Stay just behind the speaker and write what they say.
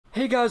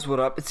Hey guys, what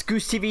up? It's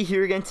Goose TV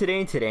here again today,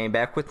 and today I'm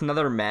back with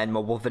another Madden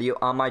mobile video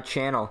on my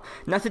channel.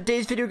 Now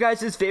today's video,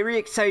 guys, is very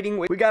exciting.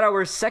 We got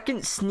our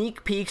second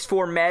sneak peeks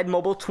for Madden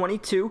Mobile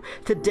 22.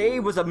 Today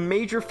was a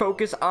major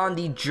focus on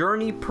the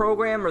Journey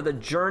program, or the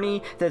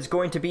Journey that's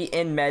going to be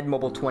in Madden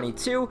Mobile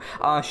 22.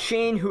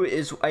 Shane, who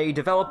is a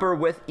developer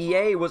with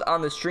EA, was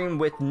on the stream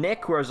with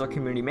Nick, who is our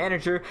community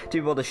manager, to be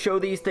able to show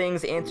these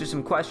things, answer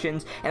some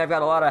questions, and I've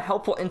got a lot of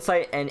helpful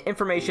insight and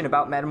information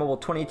about Madden Mobile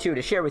 22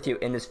 to share with you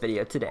in this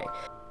video today.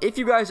 If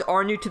you guys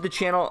are new to the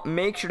channel,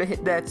 make sure to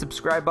hit that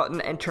subscribe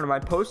button and turn on my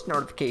post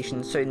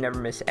notifications so you never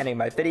miss any of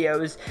my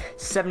videos.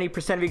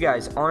 70% of you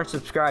guys aren't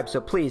subscribed,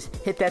 so please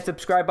hit that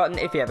subscribe button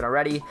if you haven't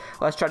already.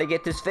 Let's try to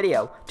get this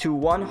video to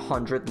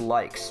 100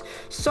 likes.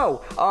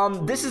 So,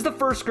 this is the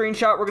first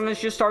screenshot. We're going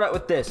to just start out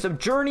with this. So,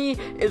 Journey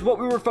is what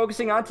we were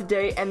focusing on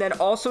today, and then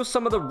also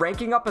some of the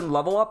ranking up and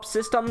level up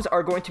systems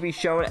are going to be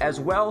shown as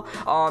well,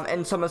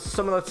 and some of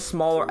the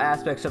smaller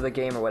aspects of the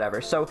game or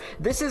whatever. So,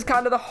 this is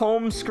kind of the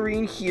home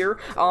screen here.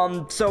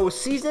 So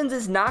Seasons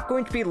is not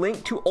going to be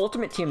linked to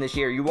Ultimate Team this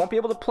year. You won't be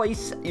able to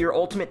place your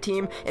Ultimate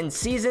Team in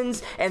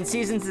Seasons, and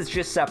Seasons is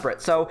just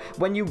separate. So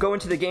when you go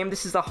into the game,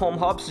 this is the home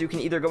hub, so you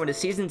can either go into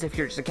Seasons if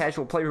you're just a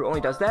casual player who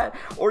only does that,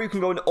 or you can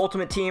go into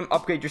Ultimate Team,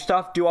 upgrade your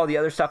stuff, do all the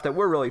other stuff that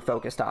we're really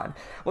focused on.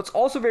 What's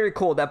also very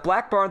cool, that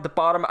black bar at the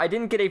bottom, I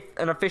didn't get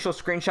an official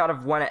screenshot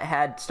of when it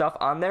had stuff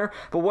on there,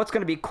 but what's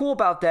going to be cool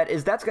about that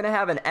is that's going to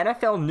have an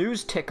NFL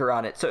news ticker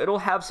on it, so it'll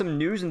have some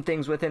news and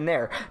things within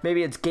there.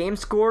 Maybe it's game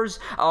scores,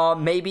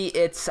 maybe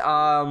it's,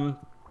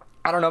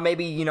 I don't know,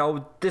 maybe, you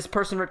know, this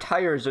person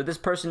retires, or this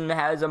person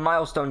has a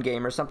milestone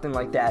game, or something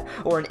like that,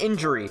 or an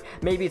injury.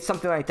 Maybe it's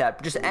something like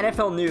that. Just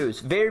NFL news.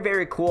 Very,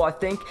 very cool, I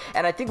think.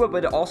 And I think what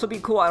would also be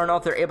cool, I don't know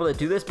if they're able to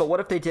do this, but what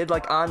if they did,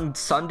 like, on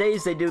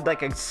Sundays, they do,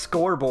 like, a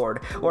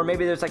scoreboard, or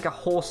maybe there's, like, a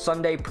whole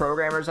Sunday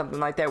program or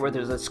something like that, where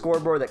there's a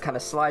scoreboard that kind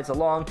of slides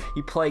along,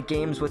 you play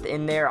games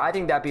within there. I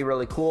think that'd be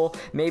really cool.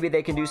 Maybe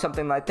they can do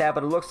something like that,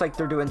 but it looks like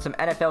they're doing some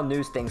NFL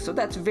news things, so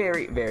that's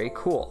very, very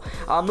cool.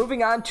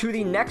 Moving on to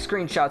the next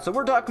screenshot. So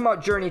we're talking about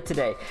Journey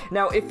today.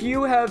 Now, if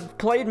you have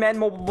played Madden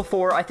Mobile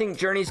before, I think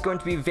Journey is going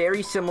to be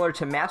very similar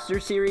to Master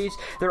Series.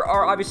 There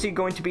are obviously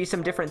going to be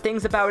some different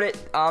things about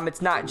it.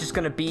 It's not just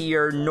going to be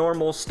your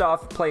normal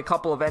stuff, play a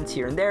couple events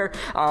here and there,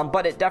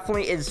 but it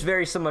definitely is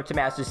very similar to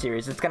Master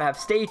Series. It's going to have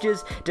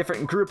stages,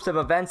 different groups of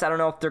events. I don't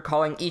know if they're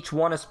calling each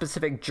one a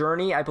specific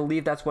journey. I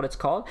believe that's what it's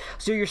called.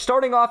 So you're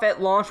starting off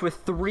at launch with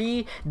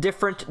 3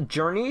 different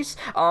journeys.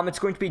 It's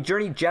going to be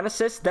Journey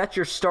Genesis. That's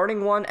your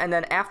starting one, and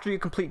then after you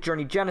complete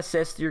Journey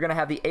Genesis, you're going to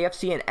have the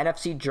AFC and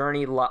NFC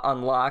Journey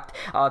unlocked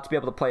to be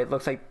able to play. It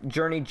looks like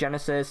Journey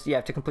Genesis, you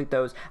have to complete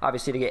those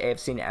obviously to get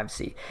AFC and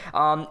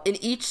NFC. In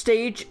each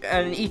stage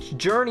and in each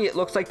journey, it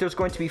looks like there's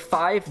going to be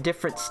 5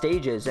 different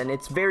stages, and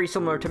it's very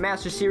similar to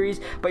Master Series,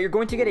 but you're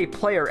going to get a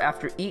player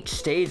after each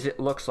stage, it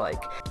looks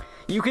like.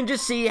 You can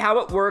just see how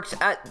it works.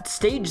 At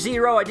stage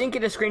 0, I didn't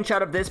get a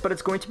screenshot of this, but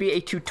it's going to be a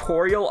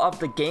tutorial of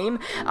the game,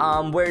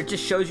 where it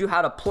just shows you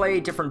how to play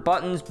different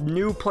buttons,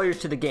 new players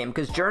to the game,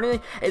 because Journey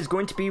is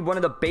going to be one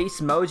of the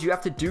base modes. You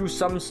have to do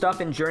some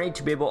stuff in Journey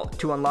to be able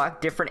to unlock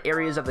different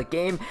areas of the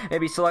game,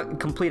 maybe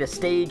complete a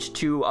stage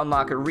to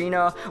unlock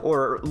arena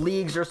or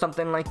leagues or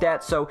something like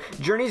that. So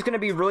Journey is going to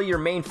be really your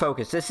main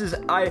focus. This is,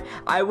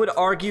 I would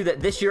argue that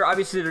this year,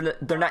 obviously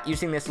they're not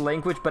using this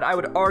language, but I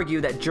would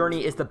argue that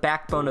Journey is the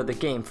backbone of the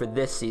game for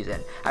this season.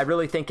 I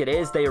really think it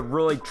is. They are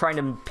really trying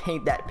to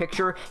paint that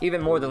picture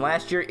even more than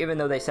last year, even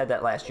though they said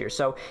that last year.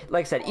 So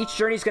like I said, each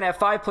journey is going to have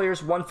 5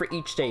 players, 1 for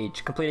each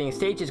stage. Completing a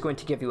stage is going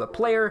to give you a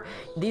player.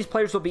 These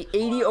players will be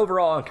 80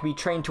 overall and can be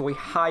trained to a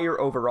higher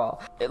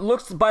overall. It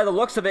looks, by the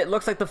looks of it,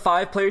 looks like the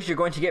 5 players you're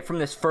going to get from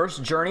this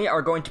first journey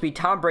are going to be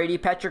Tom Brady,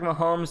 Patrick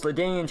Mahomes,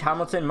 LaDainian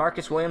Tomlinson,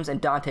 Marcus Williams,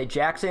 and Dante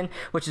Jackson,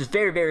 which is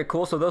very, very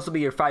cool. So those will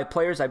be your 5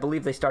 players. I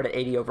believe they start at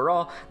 80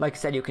 overall. Like I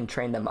said, you can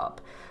train them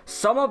up.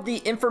 Some of the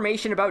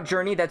information about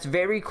Journey that's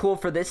very cool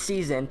for this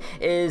season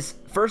is,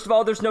 first of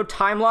all, there's no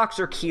time locks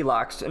or key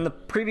locks. In the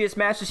previous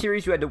Master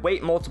Series, you had to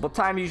wait multiple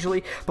times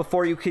usually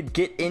before you could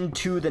get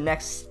into the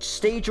next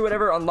stage or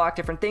whatever, unlock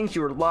different things.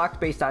 You were locked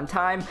based on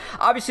time.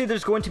 Obviously,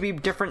 there's going to be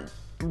different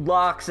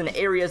locks and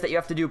areas that you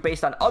have to do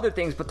based on other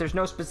things, but there's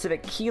no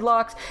specific key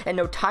locks and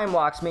no time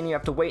locks, meaning you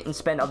have to wait and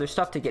spend other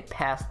stuff to get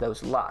past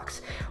those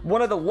locks.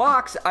 One of the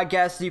locks, I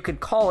guess you could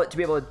call it, to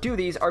be able to do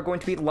these are going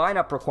to be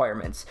lineup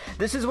requirements.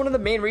 This is one of the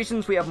main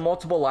reasons we have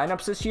multiple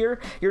lineups this year.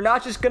 You're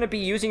not just going to be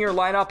using your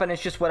lineup and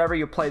it's just whatever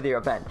you play the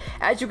event.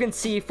 As you can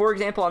see, for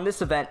example, on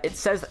this event, it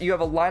says you have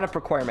a lineup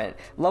requirement,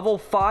 level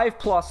 5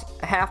 plus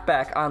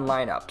halfback on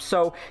lineup.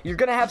 So you're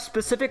going to have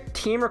specific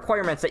team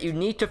requirements that you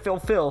need to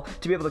fulfill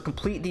to be able to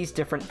complete these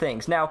different different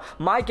things. Now,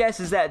 my guess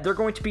is that they're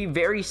going to be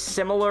very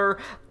similar.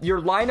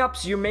 Your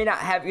lineups, you may not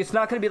have, it's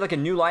not going to be like a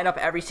new lineup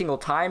every single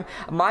time.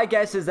 My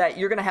guess is that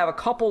you're going to have a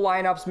couple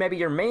lineups, maybe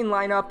your main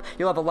lineup,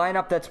 you'll have a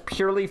lineup that's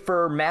purely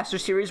for Master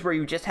Series where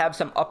you just have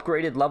some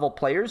upgraded level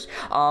players,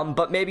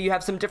 but maybe you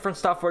have some different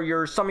stuff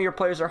where some of your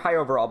players are high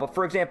overall. But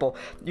for example,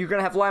 you're going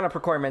to have lineup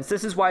requirements.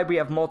 This is why we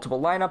have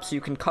multiple lineups, so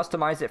you can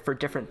customize it for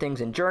different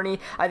things in Journey.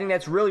 I think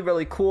that's really,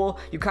 really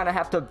cool. You kind of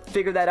have to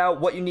figure that out,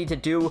 what you need to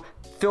do.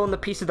 Fill in the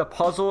piece of the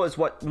puzzle is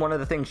what one of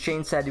the things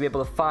Shane said, to be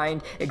able to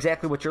find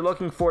exactly what you're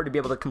looking for to be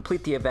able to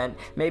complete the event.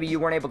 Maybe you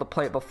weren't able to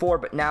play it before,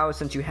 but now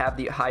since you have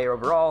the higher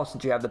overall,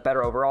 since you have the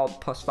better overall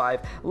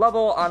 +5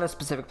 level on a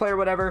specific player,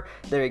 whatever,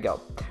 there you go.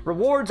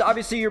 Rewards,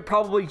 obviously you're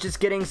probably just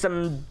getting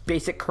some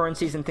basic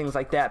currencies and things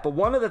like that, but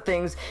one of the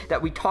things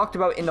that we talked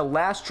about in the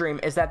last stream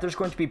is that there's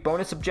going to be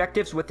bonus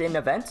objectives within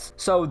events.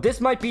 So this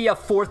might be a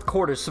fourth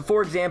quarter. So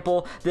for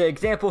example, the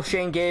example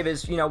Shane gave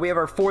is, you know, we have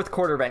our fourth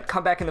quarter event.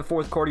 Come back in the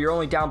fourth quarter, you're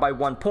only down by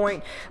 1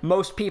 point.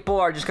 Most people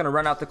are just going to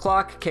run out the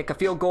clock, kick a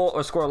field goal,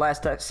 or score a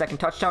last second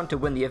touchdown to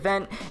win the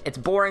event. It's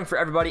boring for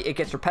everybody. It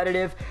gets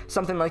repetitive.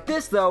 Something like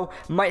this, though,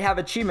 might have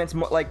achievements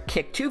like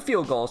kick 2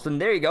 field goals. Then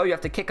there you go. You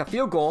have to kick a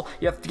field goal.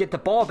 You have to get the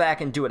ball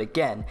back and do it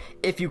again.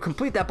 If you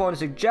complete that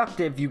bonus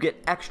objective, you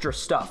get extra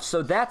stuff.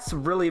 So that's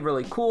really,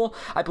 really cool.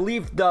 I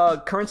believe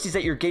the currencies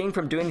that you're getting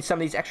from doing some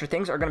of these extra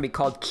things are going to be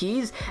called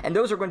keys, and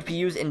those are going to be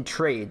used in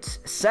trades.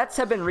 Sets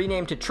have been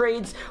renamed to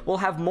trades. We'll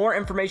have more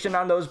information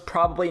on those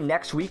probably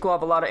next week. We'll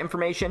have a lot of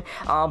information,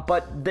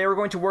 but they're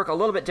going to work a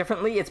little bit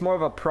differently. It's more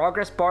of a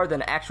progress bar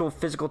than actual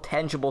physical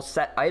tangible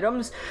set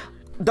items.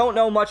 Don't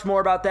know much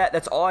more about that.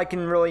 That's all I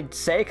can really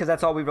say, because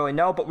that's all we really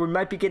know, but we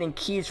might be getting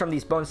keys from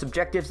these bonus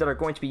objectives that are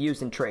going to be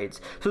used in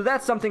trades. So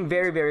that's something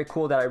very, very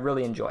cool that I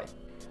really enjoy.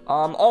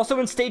 Also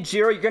in Stage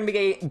 0, you're going to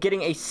be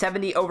getting a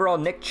 70 overall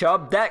Nick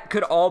Chubb. That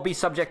could all be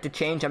subject to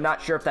change. I'm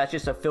not sure if that's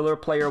just a filler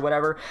play or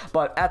whatever,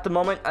 but at the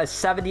moment, a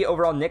 70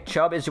 overall Nick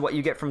Chubb is what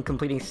you get from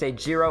completing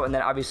Stage 0, and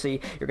then obviously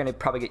you're going to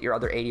probably get your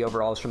other 80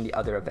 overalls from the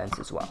other events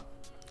as well.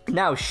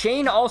 Now,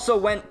 Shane also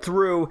went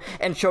through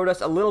and showed us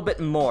a little bit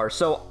more.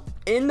 So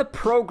in the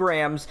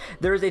programs,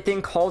 there is a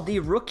thing called the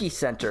Rookie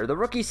Center. The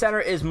Rookie Center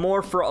is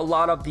more for a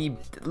lot of the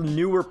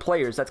newer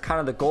players. That's kind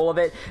of the goal of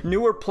it.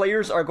 Newer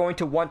players are going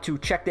to want to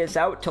check this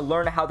out to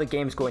learn how the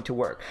game's going to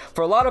work.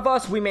 For a lot of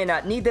us, we may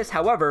not need this.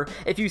 However,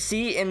 if you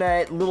see in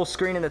that little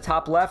screen in the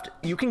top left,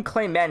 you can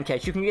claim Madden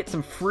Cash. You can get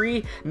some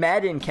free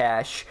Madden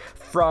Cash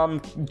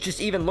from just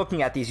even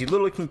looking at these. You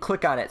literally can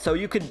click on it. So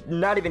you could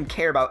not even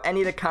care about any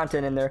of the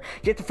content in there.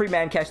 Get the free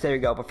Madden Cash, there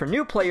you go. But for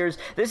new players,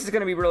 this is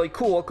going to be really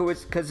cool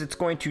because it's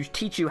going to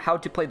teach you how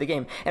to play the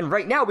game. And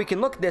right now we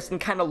can look at this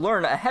and kind of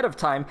learn ahead of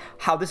time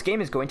how this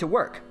game is going to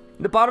work.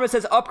 The bottom it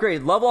says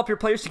upgrade, level up your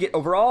players to get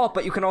overall,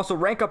 but you can also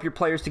rank up your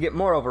players to get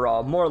more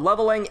overall. More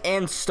leveling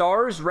and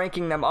stars,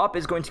 ranking them up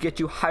is going to get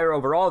you higher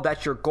overall.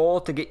 That's your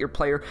goal, to get your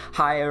player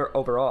higher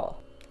overall.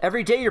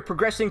 Every day you're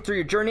progressing through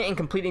your journey and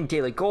completing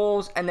daily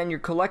goals, and then you're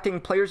collecting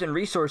players and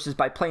resources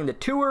by playing the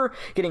tour,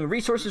 getting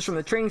resources from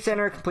the training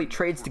center, complete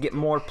trades to get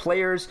more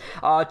players.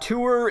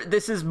 Tour,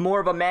 this is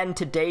more of a Madden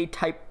Today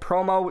type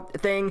promo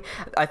thing.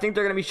 I think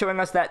they're going to be showing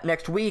us that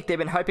next week. They've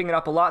been hyping it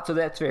up a lot, so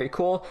that's very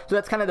cool. So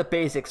that's kind of the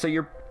basics. So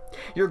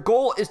your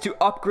goal is to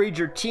upgrade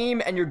your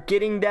team, and you're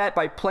getting that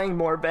by playing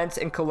more events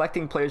and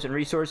collecting players and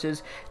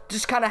resources.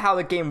 Just kind of how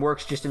the game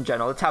works just in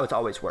general. That's how it's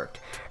always worked.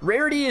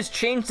 Rarity is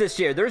changed this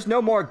year. There's no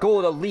more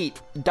gold,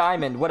 elite,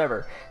 diamond,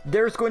 whatever.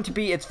 There's going to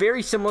be, it's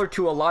very similar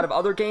to a lot of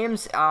other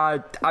games.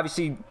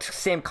 Obviously,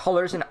 same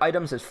colors and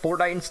items as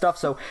Fortnite and stuff.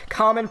 So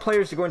common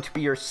players are going to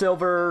be your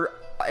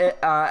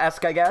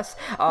silver-esque, I guess.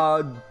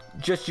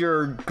 Just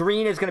your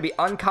green is going to be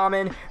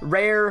uncommon,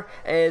 rare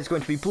is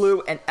going to be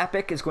blue, and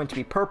epic is going to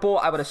be purple.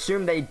 I would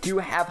assume they do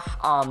have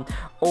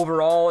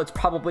overall, it's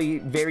probably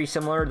very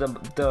similar.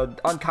 The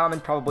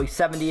uncommon probably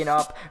 70 and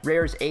up,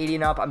 rare is 80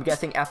 and up. I'm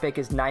guessing epic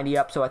is 90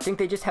 up, so I think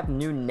they just have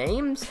new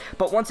names.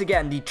 But once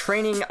again, the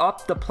training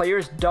up the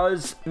players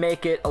does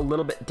make it a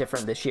little bit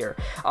different this year.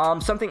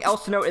 Something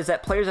else to note is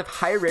that players of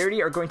higher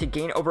rarity are going to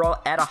gain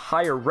overall at a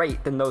higher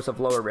rate than those of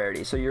lower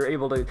rarity. So you're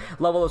able to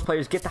level those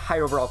players, get the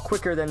higher overall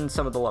quicker than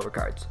some of the lower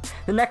cards.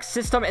 The next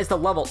system is the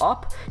level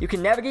up. You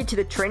can navigate to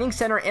the training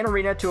center and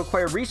arena to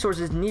acquire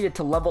resources needed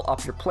to level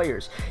up your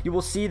players. You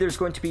will see there's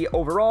going to be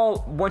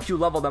overall, once you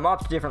level them up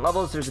to different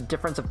levels, there's a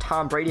difference of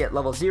Tom Brady at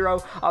level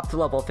 0 up to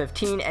level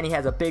 15, and he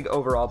has a big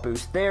overall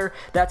boost there.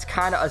 That's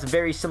kind of a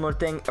very similar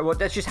thing. Well,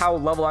 that's just how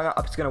leveling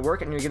up is going to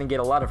work, and you're going to get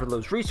a lot of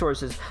those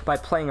resources by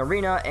playing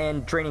arena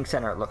and training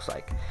center, it looks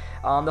like.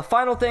 The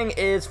final thing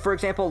is, for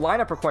example,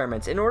 lineup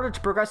requirements. In order to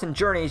progress in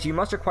journeys, you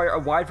must acquire a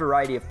wide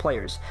variety of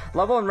players.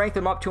 Level and rank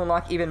them up to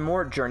unlock even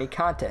more journey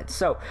content.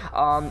 So,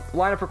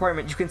 lineup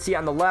requirement, you can see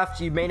on the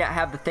left, you may not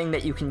have the thing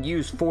that you can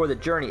use for the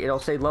journey. It'll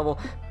say level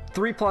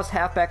 3+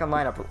 halfback on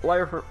lineup,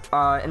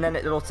 and then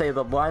it'll say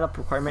the lineup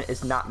requirement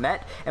is not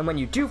met, and when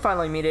you do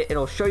finally meet it,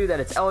 it'll show you that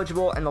it's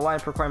eligible and the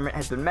lineup requirement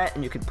has been met,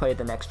 and you can play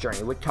the next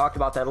journey. We talked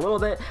about that a little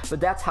bit,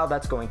 but that's how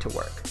that's going to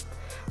work.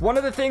 One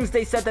of the things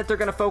they said that they're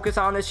going to focus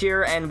on this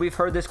year, and we've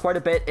heard this quite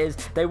a bit, is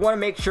they want to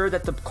make sure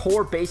that the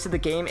core base of the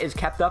game is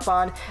kept up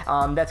on.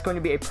 That's going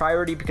to be a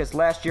priority because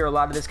last year a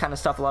lot of this kind of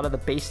stuff, a lot of the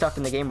base stuff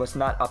in the game was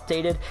not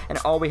updated, and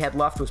all we had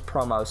left was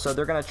promos. So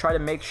they're going to try to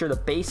make sure the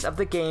base of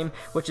the game,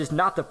 which is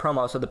not the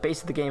promo, so the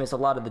base of the game is a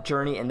lot of the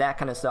journey and that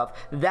kind of stuff,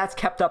 that's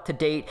kept up to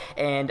date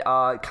and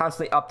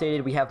constantly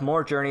updated. We have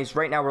more journeys.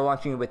 Right now we're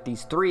launching with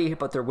these 3,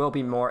 but there will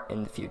be more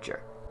in the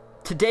future.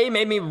 Today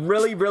made me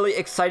really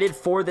excited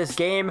for this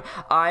game.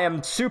 I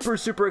am super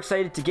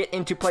excited to get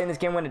into playing this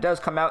game when it does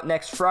come out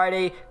next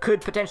Friday.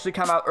 Could potentially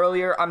come out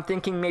earlier. I'm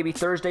thinking maybe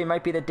Thursday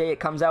might be the day it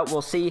comes out.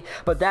 We'll see.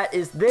 But that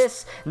is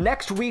this.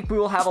 Next week we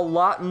will have a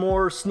lot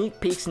more sneak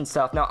peeks and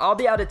stuff. Now I'll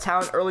be out of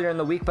town earlier in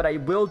the week, but I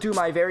will do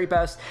my very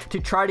best to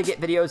try to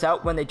get videos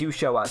out when they do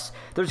show us.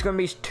 There's going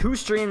to be 2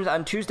 streams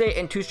on Tuesday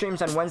and 2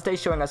 streams on Wednesday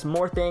showing us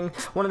more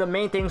things. One of the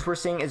main things we're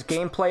seeing is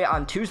gameplay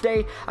on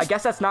Tuesday. I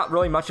guess that's not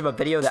really much of a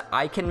video that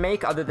I can make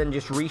other than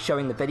just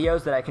re-showing the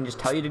videos that I can just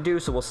tell you to do,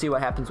 so we'll see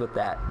what happens with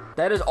that.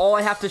 That is all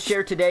I have to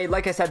share today.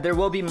 Like I said, there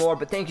will be more,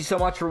 but thank you so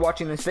much for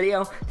watching this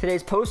video.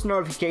 Today's post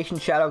notification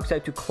shout out goes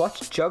out to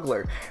Clutch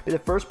Juggler. Be the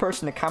first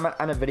person to comment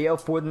on a video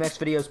for the next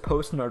video's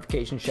post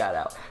notification shout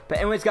out. But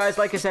anyways guys,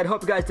 like I said,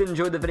 hope you guys did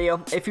enjoy the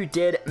video. If you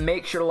did,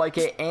 make sure to like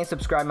it and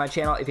subscribe to my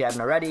channel if you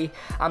haven't already.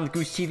 I'm the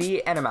Goose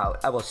TV and I'm out.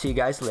 I will see you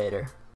guys later.